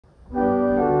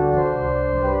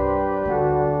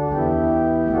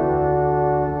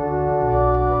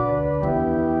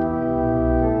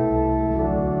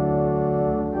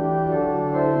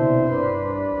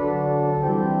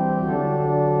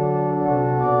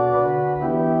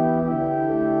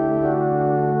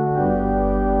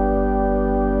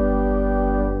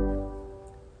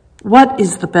What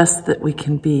is the best that we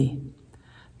can be?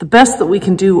 The best that we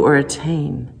can do or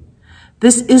attain?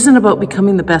 This isn't about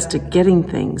becoming the best at getting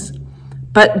things,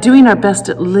 but doing our best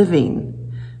at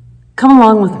living. Come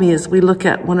along with me as we look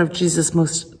at one of Jesus'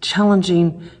 most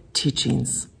challenging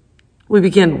teachings. We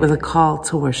begin with a call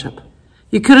to worship.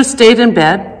 You could have stayed in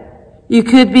bed. You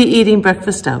could be eating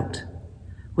breakfast out.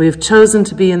 We have chosen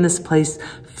to be in this place,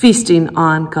 feasting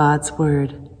on God's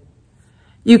word.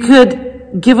 You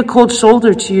could give a cold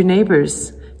shoulder to your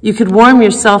neighbors. You could warm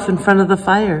yourself in front of the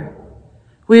fire.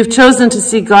 We have chosen to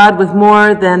see God with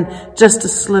more than just a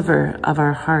sliver of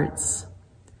our hearts.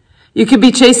 You could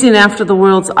be chasing after the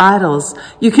world's idols.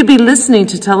 You could be listening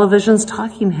to television's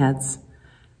talking heads.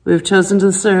 We have chosen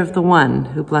to serve the one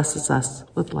who blesses us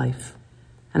with life.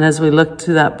 And as we look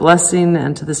to that blessing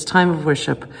and to this time of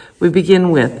worship, we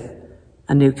begin with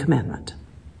a new commandment.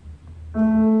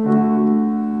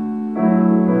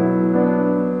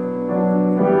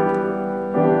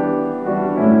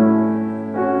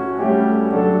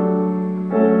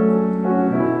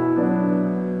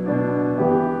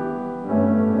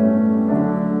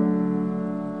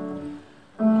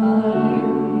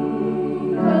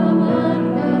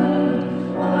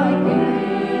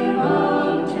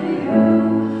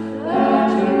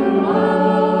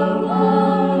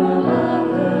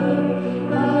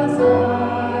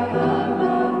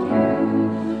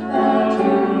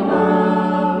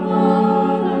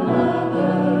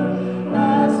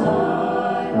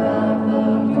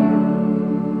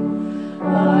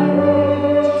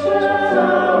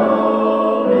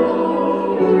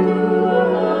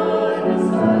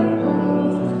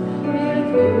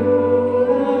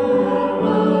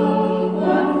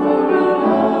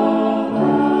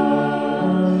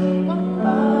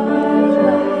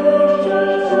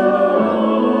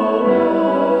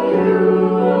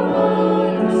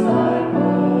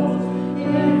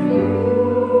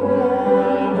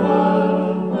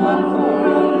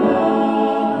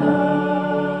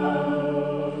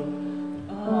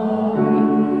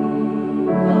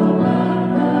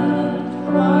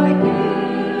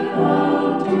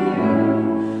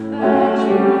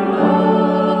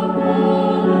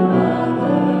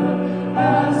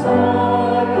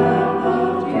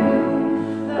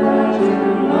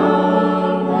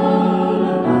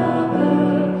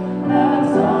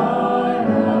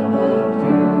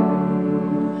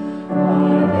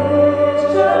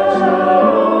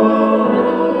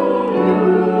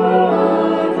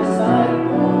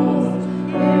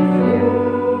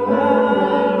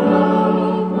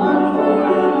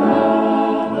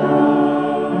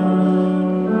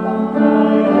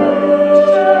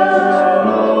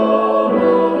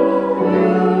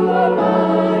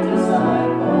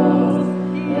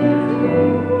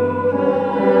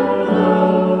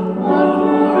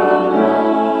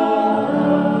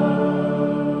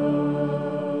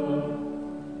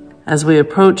 As we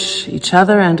approach each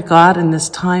other and God in this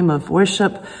time of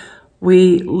worship,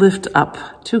 we lift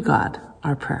up to God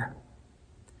our prayer.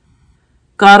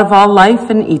 God of all life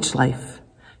and each life,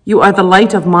 you are the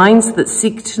light of minds that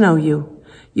seek to know you.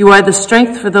 You are the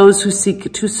strength for those who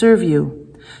seek to serve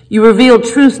you. You reveal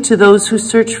truth to those who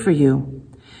search for you.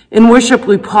 In worship,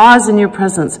 we pause in your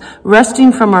presence,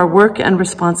 resting from our work and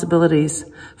responsibilities,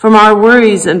 from our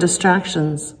worries and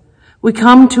distractions. We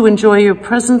come to enjoy your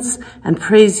presence and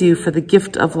praise you for the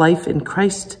gift of life in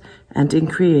Christ and in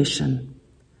creation.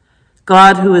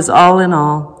 God, who is all in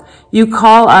all, you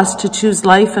call us to choose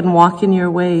life and walk in your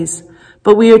ways,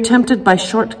 but we are tempted by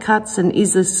shortcuts and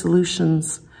easy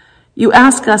solutions. You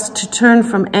ask us to turn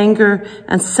from anger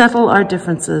and settle our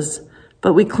differences,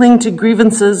 but we cling to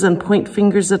grievances and point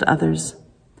fingers at others.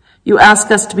 You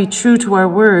ask us to be true to our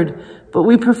word, but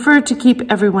we prefer to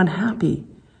keep everyone happy.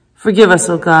 Forgive us,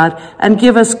 O God, and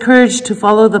give us courage to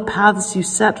follow the paths you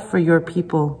set for your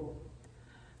people.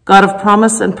 God of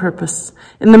promise and purpose,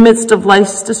 in the midst of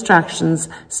life's distractions,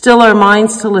 still our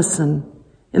minds to listen.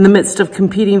 In the midst of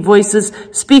competing voices,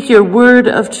 speak your word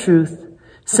of truth.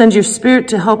 Send your spirit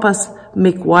to help us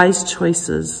make wise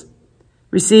choices.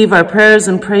 Receive our prayers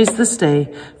and praise this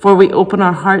day, for we open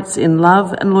our hearts in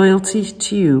love and loyalty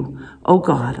to you, O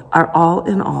God, our all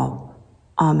in all.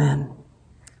 Amen.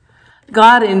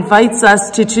 God invites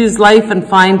us to choose life and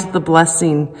find the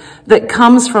blessing that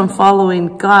comes from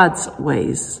following God's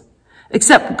ways.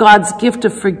 Accept God's gift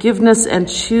of forgiveness and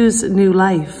choose new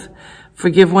life.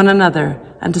 Forgive one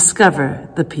another and discover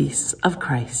the peace of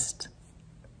Christ.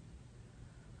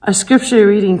 Our scripture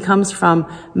reading comes from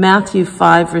Matthew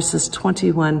 5, verses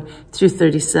 21 through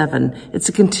 37. It's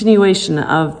a continuation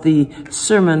of the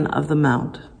Sermon of the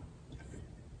Mount.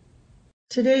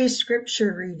 Today's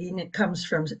scripture reading, it comes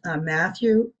from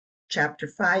Matthew chapter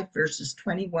 5, verses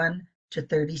 21 to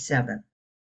 37.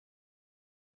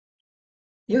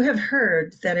 You have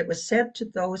heard that it was said to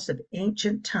those of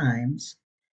ancient times,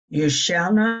 "You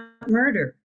shall not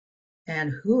murder,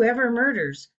 and whoever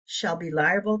murders shall be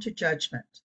liable to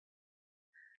judgment."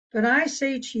 But I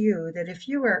say to you that if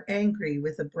you are angry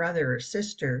with a brother or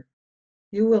sister,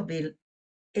 you will be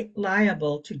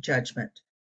liable to judgment.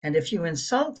 And if you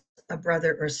insult a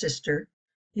brother or sister,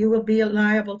 you will be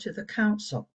liable to the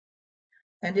council.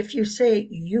 And if you say,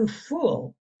 "You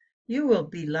fool," you will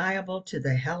be liable to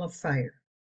the hell of fire.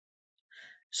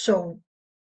 So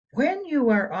when you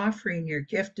are offering your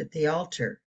gift at the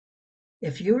altar,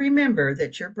 if you remember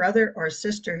that your brother or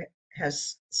sister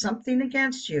has something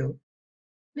against you,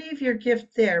 leave your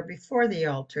gift there before the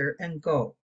altar and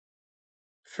go.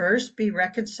 First be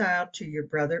reconciled to your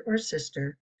brother or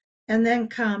sister, and then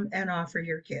come and offer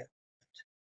your gift.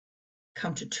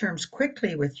 Come to terms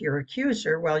quickly with your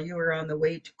accuser while you are on the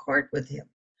way to court with him,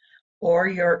 or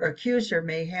your accuser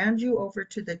may hand you over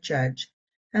to the judge,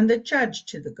 and the judge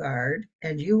to the guard,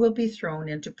 and you will be thrown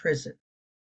into prison.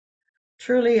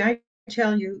 Truly, I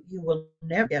tell you, you will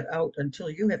never get out until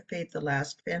you have paid the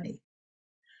last penny.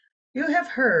 You have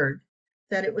heard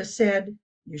that it was said,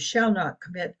 "You shall not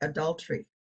commit adultery."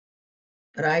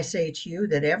 But I say to you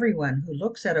that everyone who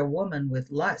looks at a woman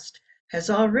with lust has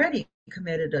already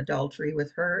committed adultery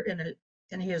with her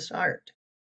in his heart.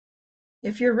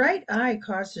 If your right eye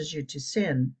causes you to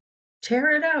sin, tear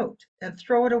it out and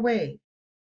throw it away.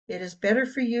 It is better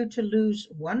for you to lose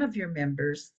one of your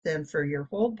members than for your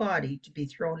whole body to be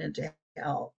thrown into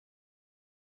hell.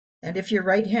 And if your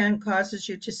right hand causes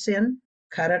you to sin,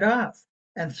 cut it off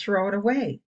and throw it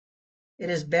away. It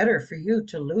is better for you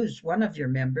to lose one of your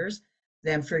members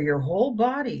than for your whole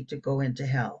body to go into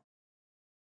hell.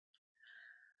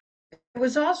 It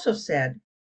was also said,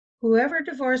 "Whoever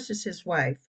divorces his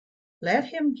wife, let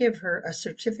him give her a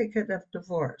certificate of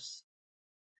divorce."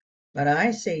 But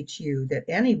I say to you that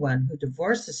anyone who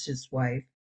divorces his wife,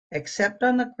 except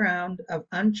on the ground of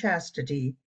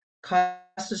unchastity,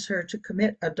 causes her to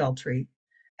commit adultery,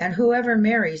 and whoever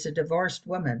marries a divorced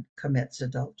woman commits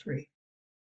adultery.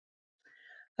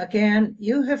 Again,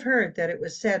 you have heard that it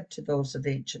was said to those of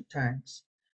ancient times,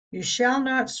 "You shall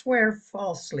not swear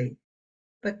falsely,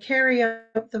 but carry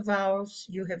out the vows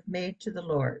you have made to the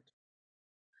Lord."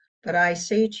 But I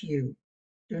say to you,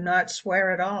 do not swear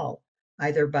at all,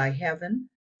 either by heaven,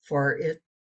 for it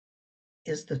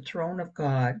is the throne of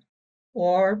God,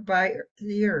 or by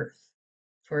the earth,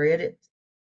 for it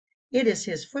is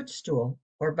his footstool,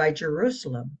 or by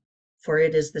Jerusalem, for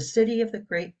it is the city of the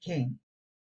great King.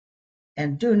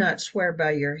 And do not swear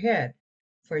by your head,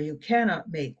 for you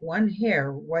cannot make one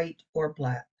hair white or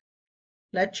black.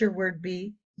 Let your word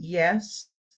be yes,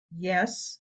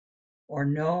 yes, or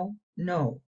no,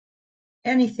 no.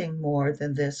 Anything more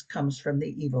than this comes from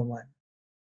the evil one.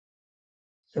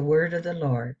 The word of the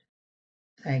Lord.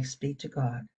 Thanks be to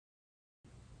God.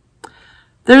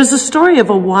 There is a story of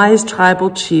a wise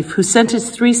tribal chief who sent his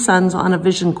 3 sons on a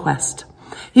vision quest.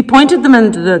 He pointed them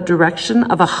in the direction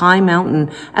of a high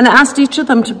mountain and asked each of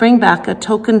them to bring back a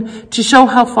token to show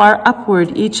how far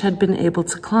upward each had been able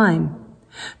to climb.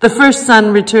 The first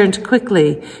son returned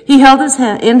quickly. He held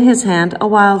in his hand a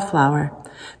wildflower.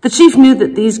 The chief knew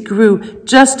that these grew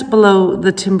just below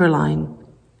the timberline.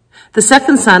 The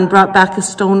second son brought back a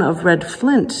stone of red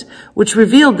flint, which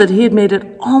revealed that he had made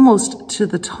it almost to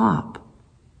the top.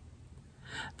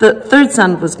 The third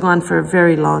son was gone for a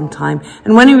very long time,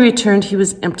 and when he returned, he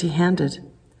was empty-handed.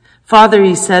 "Father,"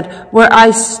 he said, "where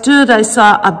I stood, I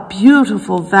saw a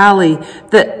beautiful valley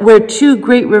where 2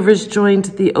 great rivers joined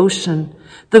the ocean.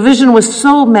 The vision was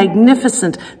so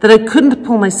magnificent that I couldn't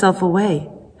pull myself away.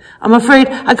 I'm afraid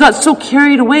I got so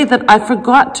carried away that I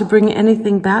forgot to bring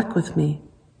anything back with me."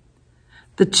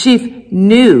 The chief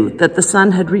knew that the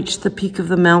son had reached the peak of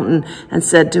the mountain and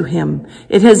said to him,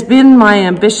 "It has been my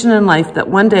ambition in life that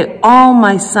one day all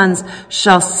my sons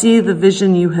shall see the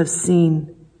vision you have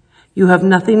seen. You have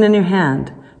nothing in your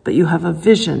hand, but you have a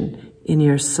vision in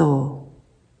your soul."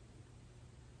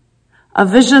 A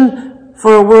vision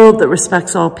for a world that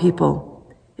respects all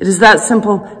people. It is that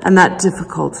simple and that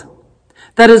difficult.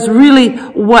 That is really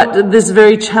what this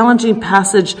very challenging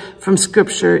passage from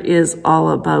Scripture is all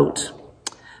about.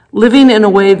 Living in a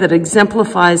way that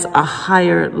exemplifies a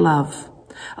higher love.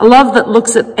 A love that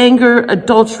looks at anger,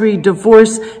 adultery,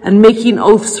 divorce, and making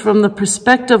oaths from the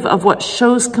perspective of what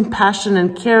shows compassion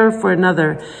and care for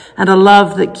another, and a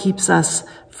love that keeps us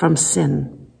from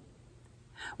sin.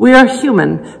 We are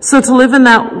human, so to live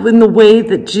in the way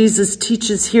that Jesus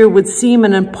teaches here would seem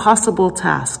an impossible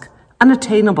task,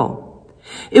 unattainable.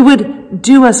 It would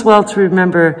do us well to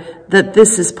remember that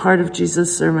this is part of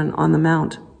Jesus' Sermon on the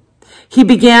Mount. He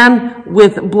began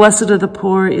with, "Blessed are the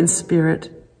poor in spirit.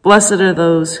 Blessed are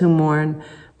those who mourn.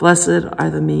 Blessed are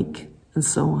the meek," and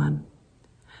so on.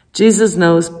 Jesus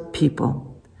knows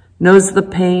people, knows the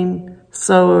pain,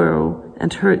 sorrow,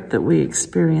 and hurt that we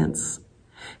experience.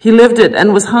 He lived it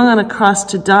and was hung on a cross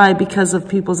to die because of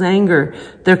people's anger,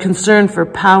 their concern for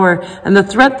power, and the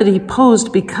threat that he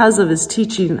posed because of his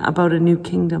teaching about a new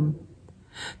kingdom.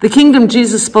 The kingdom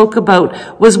Jesus spoke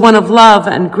about was one of love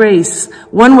and grace,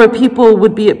 one where people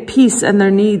would be at peace and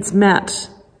their needs met.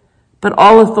 But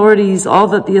all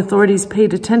that the authorities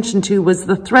paid attention to was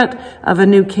the threat of a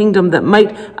new kingdom that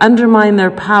might undermine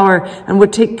their power and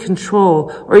would take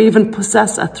control, or even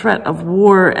possess a threat of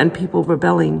war and people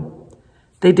rebelling.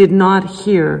 They did not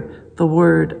hear the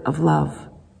word of love.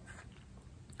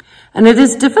 And it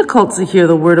is difficult to hear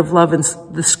the word of love in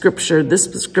the scripture, this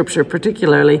scripture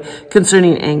particularly,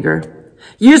 concerning anger.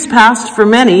 Years past, for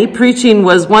many, preaching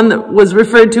was one that was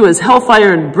referred to as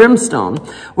hellfire and brimstone,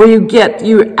 where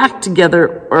you act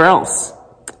together or else.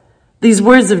 These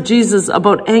words of Jesus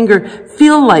about anger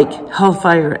feel like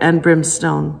hellfire and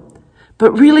brimstone,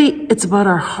 but really it's about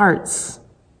our hearts,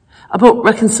 about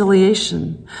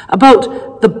reconciliation,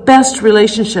 about the best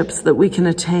relationships that we can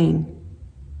attain.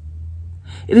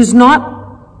 It is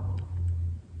not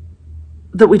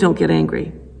that we don't get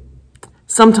angry.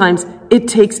 Sometimes it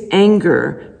takes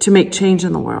anger to make change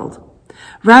in the world.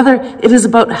 Rather, it is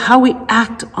about how we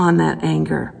act on that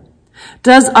anger.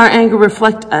 Does our anger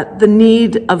reflect the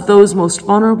need of those most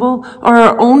vulnerable, or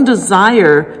our own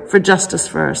desire for justice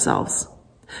for ourselves?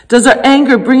 Does our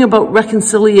anger bring about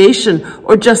reconciliation,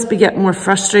 or just beget more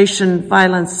frustration,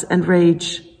 violence, and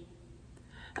rage?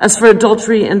 As for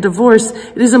adultery and divorce,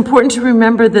 it is important to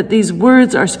remember that these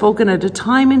words are spoken at a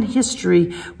time in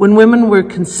history when women were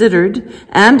considered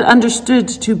and understood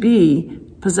to be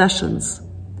possessions.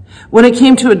 When it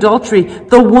came to adultery,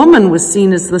 the woman was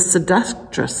seen as the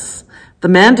seductress. The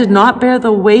man did not bear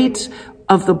the weight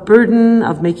of the burden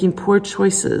of making poor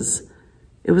choices.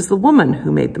 It was the woman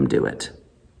who made them do it.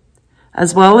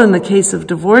 As well, in the case of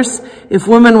divorce, if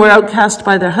women were outcast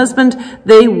by their husband,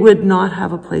 they would not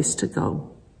have a place to go.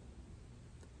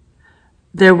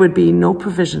 There would be no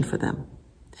provision for them.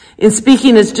 In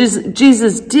speaking as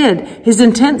Jesus did, his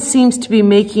intent seems to be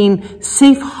making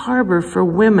safe harbor for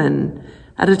women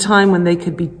at a time when they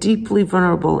could be deeply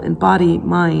vulnerable in body,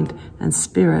 mind, and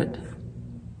spirit.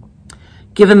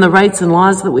 Given the rights and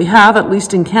laws that we have, at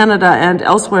least in Canada and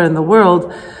elsewhere in the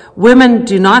world, women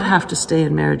do not have to stay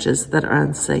in marriages that are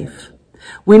unsafe.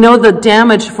 We know the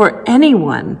damage for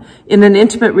anyone in an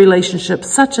intimate relationship,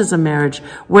 such as a marriage,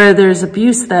 where there's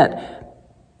abuse, that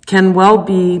can well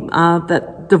be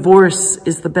that divorce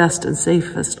is the best and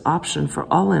safest option for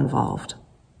all involved.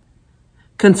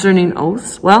 Concerning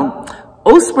oaths, well,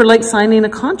 oaths were like signing a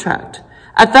contract.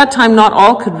 At that time, not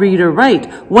all could read or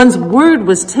write. One's word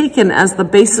was taken as the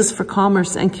basis for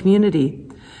commerce and community.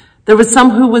 There were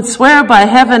some who would swear by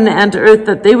heaven and earth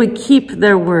that they would keep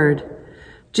their word.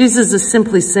 Jesus is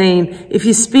simply saying, if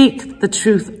you speak the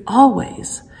truth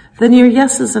always, then your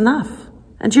yes is enough,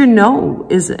 and your no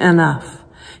is enough.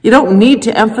 You don't need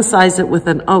to emphasize it with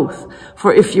an oath,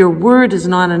 for if your word is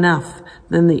not enough,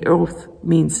 then the oath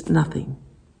means nothing.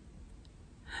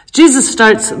 Jesus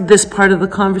starts this part of the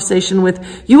conversation with,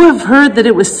 "You have heard that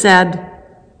it was said,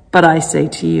 but I say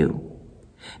to you."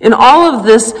 In all of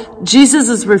this, Jesus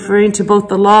is referring to both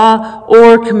the law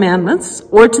or commandments,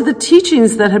 or to the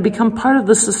teachings that had become part of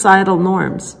the societal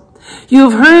norms. You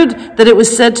have heard that it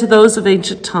was said to those of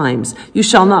ancient times, "You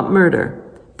shall not murder."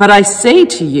 But I say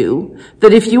to you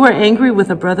that if you are angry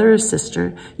with a brother or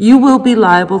sister, you will be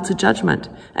liable to judgment.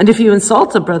 And if you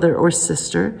insult a brother or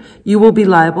sister, you will be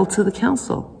liable to the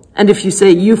council. And if you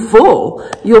say, "You fool,"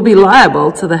 you'll be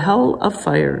liable to the hell of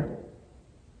fire.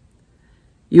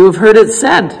 You have heard it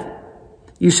said,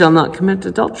 "You shall not commit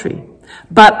adultery."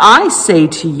 But I say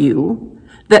to you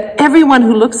that everyone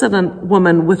who looks at a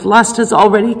woman with lust has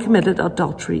already committed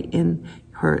adultery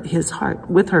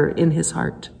with her in his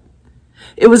heart.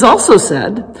 It was also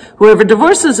said, "Whoever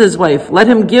divorces his wife, let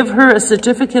him give her a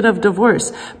certificate of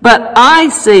divorce." But I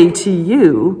say to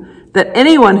you that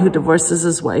anyone who divorces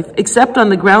his wife, except on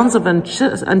the grounds of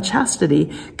unchastity,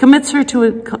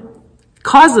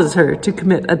 causes her to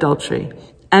commit adultery.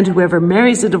 And whoever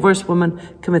marries a divorced woman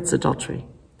commits adultery.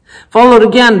 Followed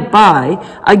again by,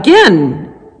 "Again,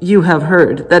 you have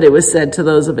heard that it was said to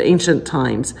those of ancient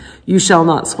times, you shall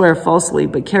not swear falsely,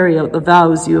 but carry out the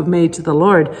vows you have made to the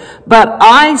Lord. But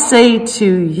I say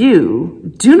to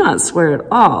you, do not swear at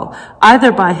all,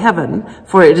 either by heaven,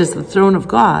 for it is the throne of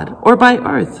God, or by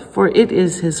earth, for it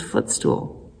is his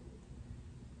footstool.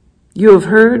 You have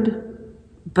heard,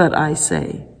 but I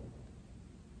say.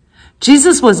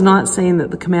 Jesus was not saying that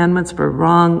the commandments were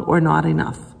wrong or not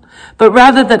enough, but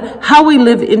rather that how we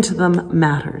live into them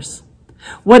matters.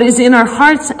 What is in our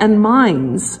hearts and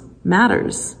minds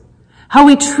matters. How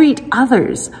we treat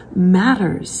others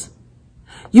matters.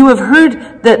 You have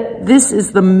heard that this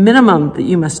is the minimum that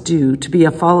you must do to be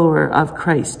a follower of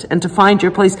Christ and to find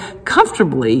your place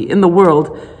comfortably in the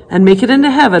world and make it into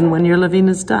heaven when your living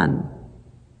is done.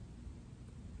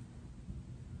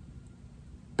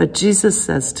 But Jesus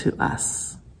says to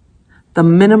us, the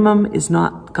minimum is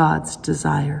not God's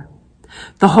desire.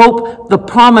 The hope, the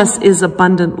promise is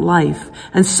abundant life.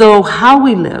 And so how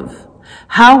we live,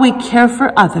 how we care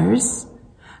for others,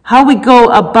 how we go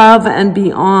above and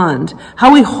beyond,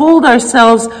 how we hold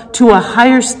ourselves to a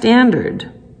higher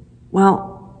standard,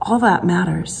 well, all that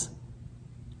matters.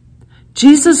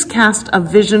 Jesus cast a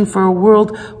vision for a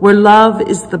world where love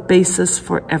is the basis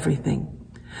for everything.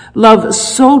 Love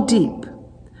so deep,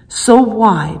 so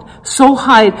wide, so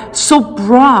high, so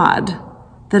broad,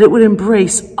 that it would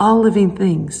embrace all living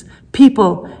things,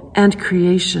 people and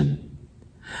creation.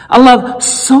 A love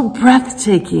so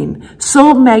breathtaking,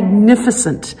 so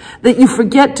magnificent, that you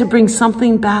forget to bring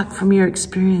something back from your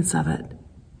experience of it.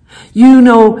 You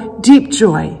know deep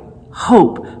joy,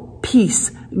 hope,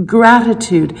 peace,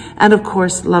 gratitude, and of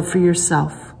course, love for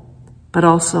yourself, but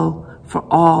also for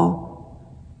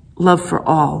all, love for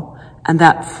all, and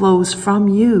that flows from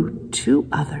you to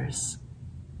others.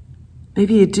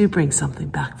 Maybe you do bring something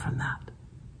back from that.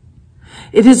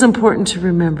 It is important to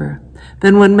remember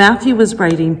that when Matthew was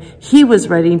writing, he was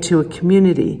writing to a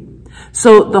community.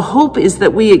 So the hope is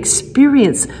that we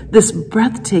experience this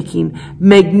breathtaking,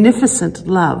 magnificent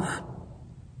love.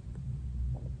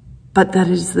 But that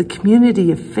is the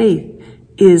community of faith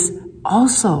is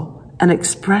also an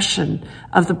expression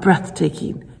of the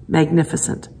breathtaking,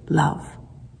 magnificent love.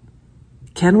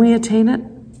 Can we attain it?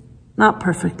 Not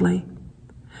perfectly.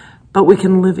 But we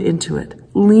can live into it,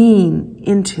 lean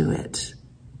into it.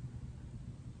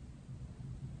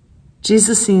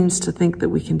 Jesus seems to think that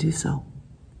we can do so.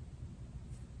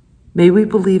 May we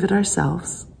believe it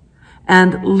ourselves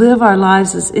and live our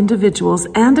lives as individuals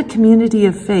and a community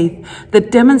of faith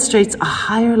that demonstrates a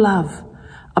higher love,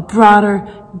 a broader,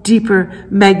 deeper,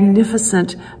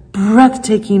 magnificent,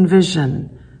 breathtaking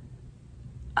vision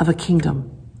of a kingdom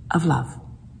of love.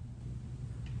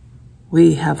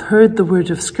 We have heard the word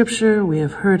of Scripture. We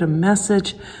have heard a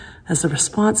message as a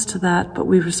response to that, but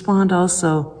we respond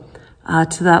also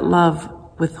to that love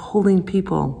with holding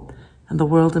people and the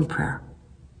world in prayer.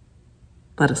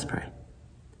 Let us pray.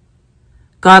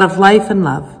 God of life and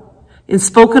love, in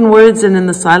spoken words and in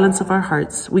the silence of our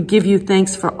hearts, we give you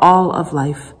thanks for all of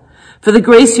life, for the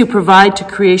grace you provide to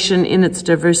creation in its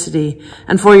diversity,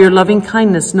 and for your loving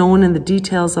kindness known in the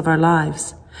details of our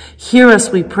lives. Hear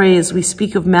us, we pray, as we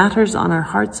speak of matters on our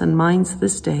hearts and minds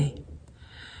this day.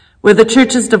 Where the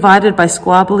church is divided by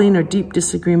squabbling or deep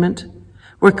disagreement,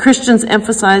 where Christians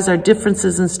emphasize our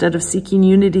differences instead of seeking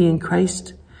unity in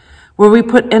Christ, where we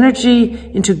put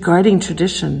energy into guarding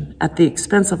tradition at the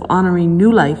expense of honoring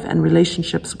new life and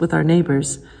relationships with our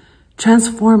neighbors,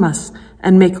 transform us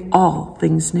and make all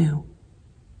things new.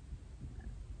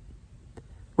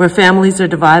 Where families are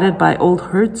divided by old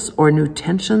hurts or new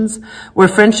tensions, where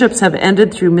friendships have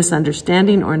ended through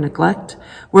misunderstanding or neglect,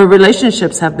 where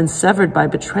relationships have been severed by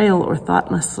betrayal or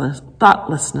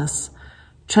thoughtlessness,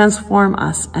 transform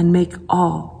us and make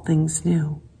all things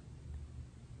new.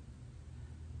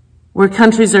 Where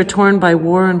countries are torn by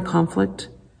war and conflict,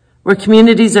 where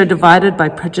communities are divided by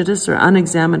prejudice or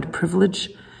unexamined privilege,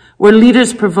 where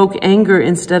leaders provoke anger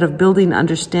instead of building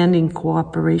understanding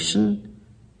cooperation,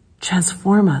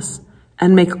 transform us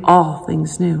and make all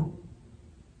things new.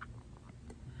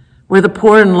 Where the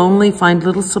poor and lonely find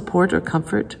little support or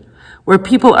comfort, where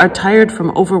people are tired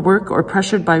from overwork or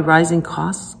pressured by rising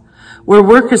costs, where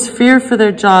workers fear for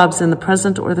their jobs in the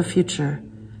present or the future,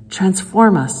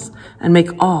 transform us and make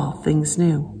all things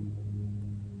new.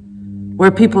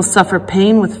 Where people suffer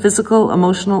pain with physical,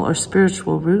 emotional, or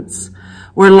spiritual roots,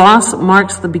 where loss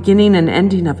marks the beginning and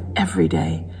ending of every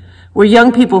day, where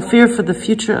young people fear for the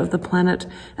future of the planet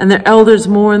and their elders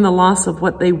mourn the loss of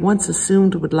what they once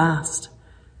assumed would last.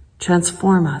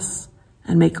 Transform us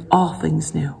and make all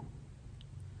things new.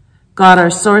 God, our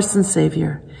source and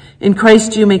Savior, in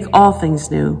Christ you make all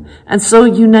things new, and so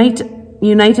unite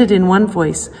united in one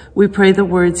voice, we pray the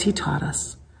words he taught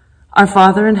us. Our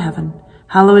Father in heaven,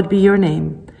 hallowed be your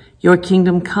name. Your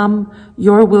kingdom come,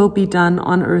 your will be done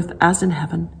on earth as in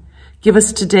heaven. Give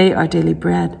us today our daily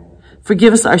bread.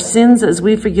 Forgive us our sins as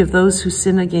we forgive those who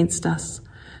sin against us.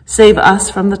 Save us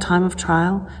from the time of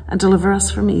trial and deliver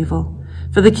us from evil.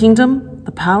 For the kingdom,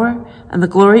 the power, and the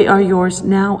glory are yours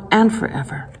now and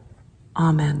forever.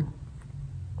 Amen.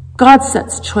 God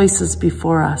sets choices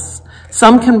before us.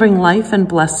 Some can bring life and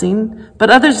blessing, but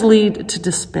others lead to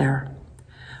despair.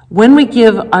 When we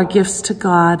give our gifts to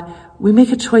God, we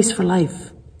make a choice for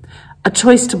life, a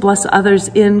choice to bless others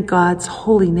in God's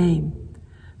holy name.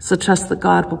 So trust that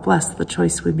God will bless the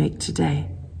choice we make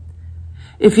today.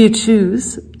 If you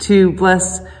choose to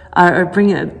bless or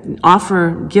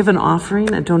give an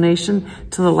offering, a donation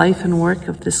to the life and work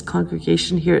of this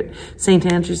congregation here at St.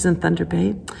 Andrew's in Thunder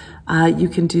Bay, you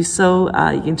can do so.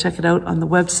 You can check it out on the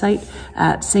website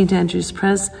at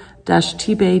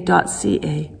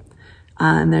standrewspres-tbay.ca.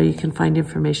 And there you can find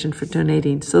information for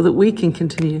donating so that we can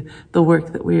continue the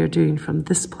work that we are doing from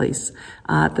this place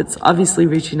that's obviously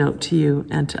reaching out to you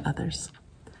and to others.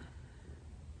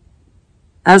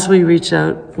 As we reach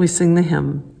out, we sing the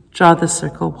hymn, Draw the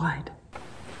Circle Wide.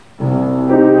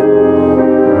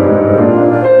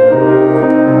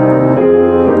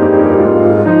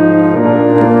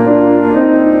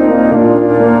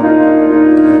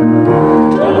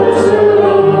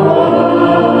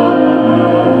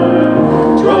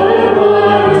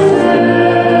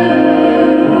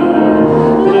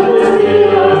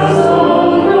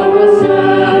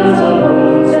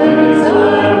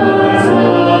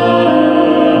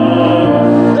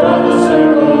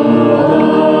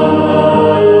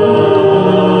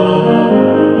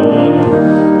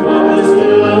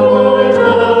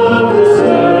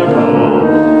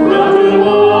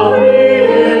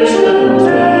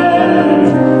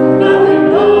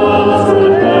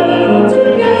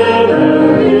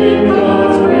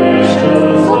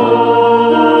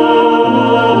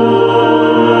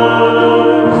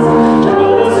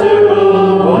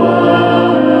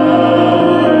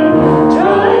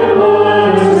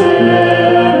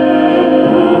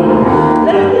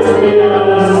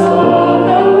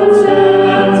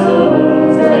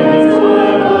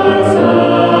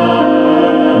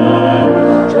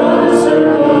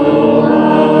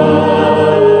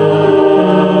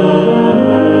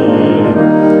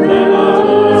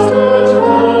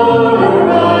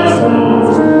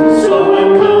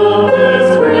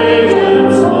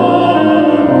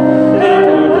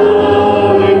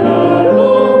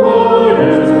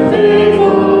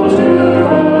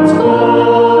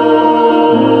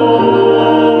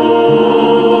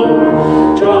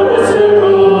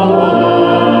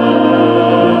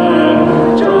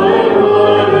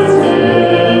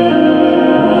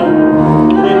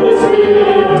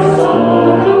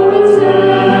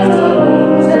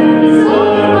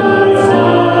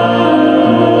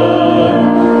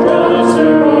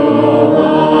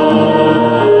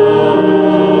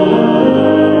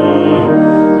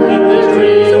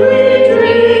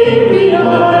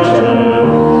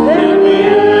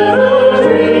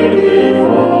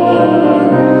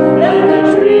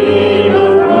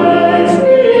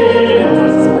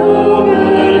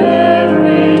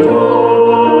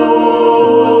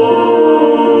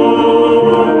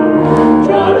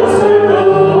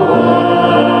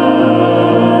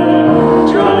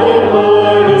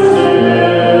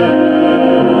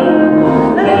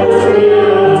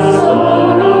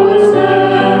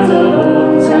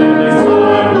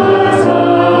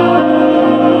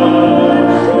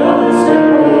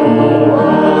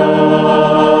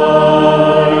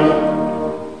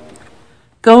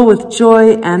 Go with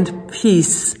joy and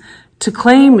peace to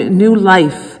claim new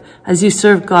life as you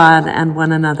serve God and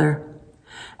one another.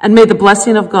 And may the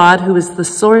blessing of God, who is the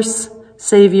source,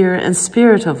 Savior, and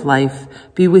Spirit of life,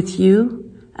 be with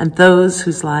you and those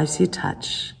whose lives you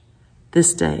touch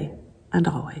this day and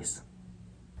always.